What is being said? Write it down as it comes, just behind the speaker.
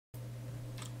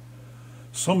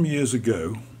Some years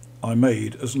ago I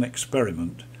made, as an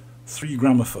experiment, 3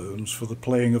 gramophones for the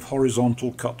playing of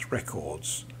horizontal cut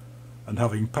records, and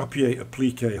having papier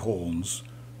appliqué horns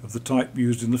of the type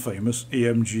used in the famous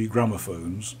EMG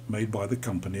gramophones made by the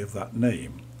company of that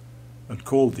name, and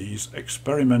called these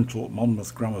Experimental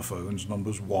Monmouth Gramophones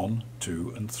numbers 1,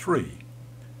 2 and 3.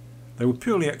 They were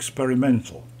purely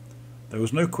experimental. There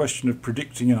was no question of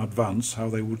predicting in advance how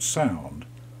they would sound,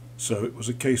 so it was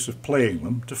a case of playing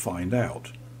them to find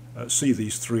out. See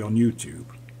these 3 on YouTube.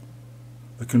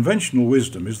 The conventional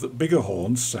wisdom is that bigger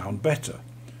horns sound better,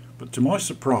 but to my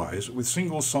surprise, with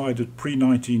single-sided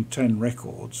pre-1910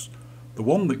 records, the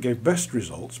one that gave best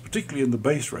results, particularly in the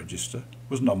bass register,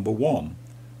 was number 1,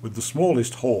 with the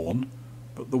smallest horn,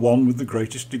 but the one with the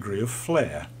greatest degree of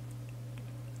flair.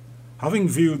 Having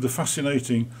viewed the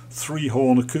fascinating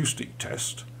 3-horn acoustic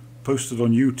test, posted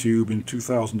on YouTube in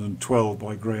 2012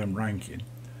 by Graham Rankin,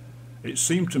 it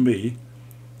seemed to me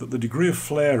that the degree of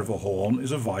flair of a horn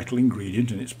is a vital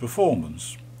ingredient in its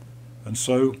performance, and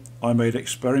so I made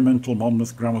Experimental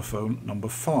Monmouth Gramophone number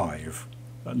 5.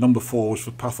 Number 4 was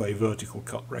for Pathé vertical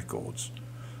cut records,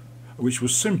 which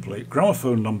was simply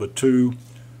gramophone number 2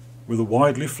 with a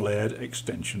widely flared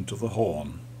extension to the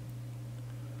horn.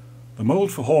 The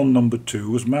mould for horn number 2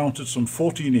 was mounted some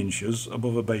 14 inches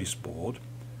above a baseboard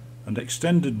and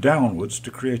extended downwards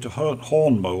to create a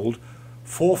horn mould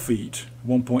 4 feet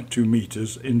 (1.2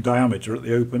 metres) in diameter at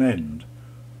the open end,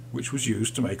 which was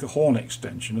used to make a horn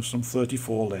extension of some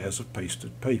 34 layers of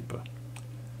pasted paper.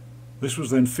 This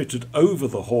was then fitted over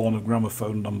the horn of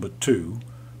gramophone number 2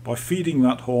 by feeding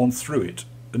that horn through it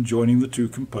and joining the 2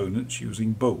 components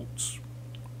using bolts.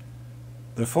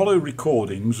 There follow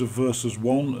recordings of verses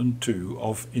 1 and 2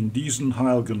 of In diesen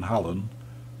heiligen Hallen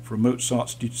from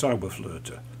Mozart's Die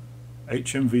Zauberflöte,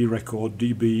 HMV record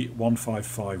DB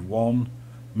 1551,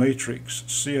 matrix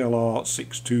CLR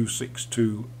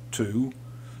 62622,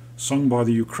 sung by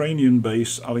the Ukrainian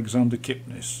bass Alexander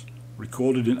Kipnis,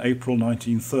 recorded in April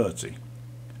 1930.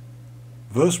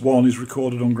 Verse 1 is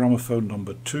recorded on gramophone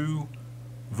number 2,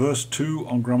 verse 2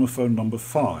 on gramophone number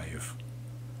 5.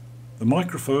 The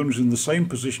microphone was in the same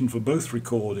position for both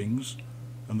recordings,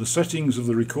 and the settings of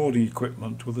the recording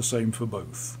equipment were the same for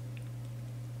both.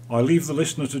 I leave the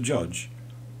listener to judge.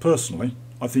 Personally,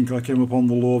 I think I came upon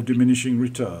the law of diminishing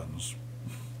returns.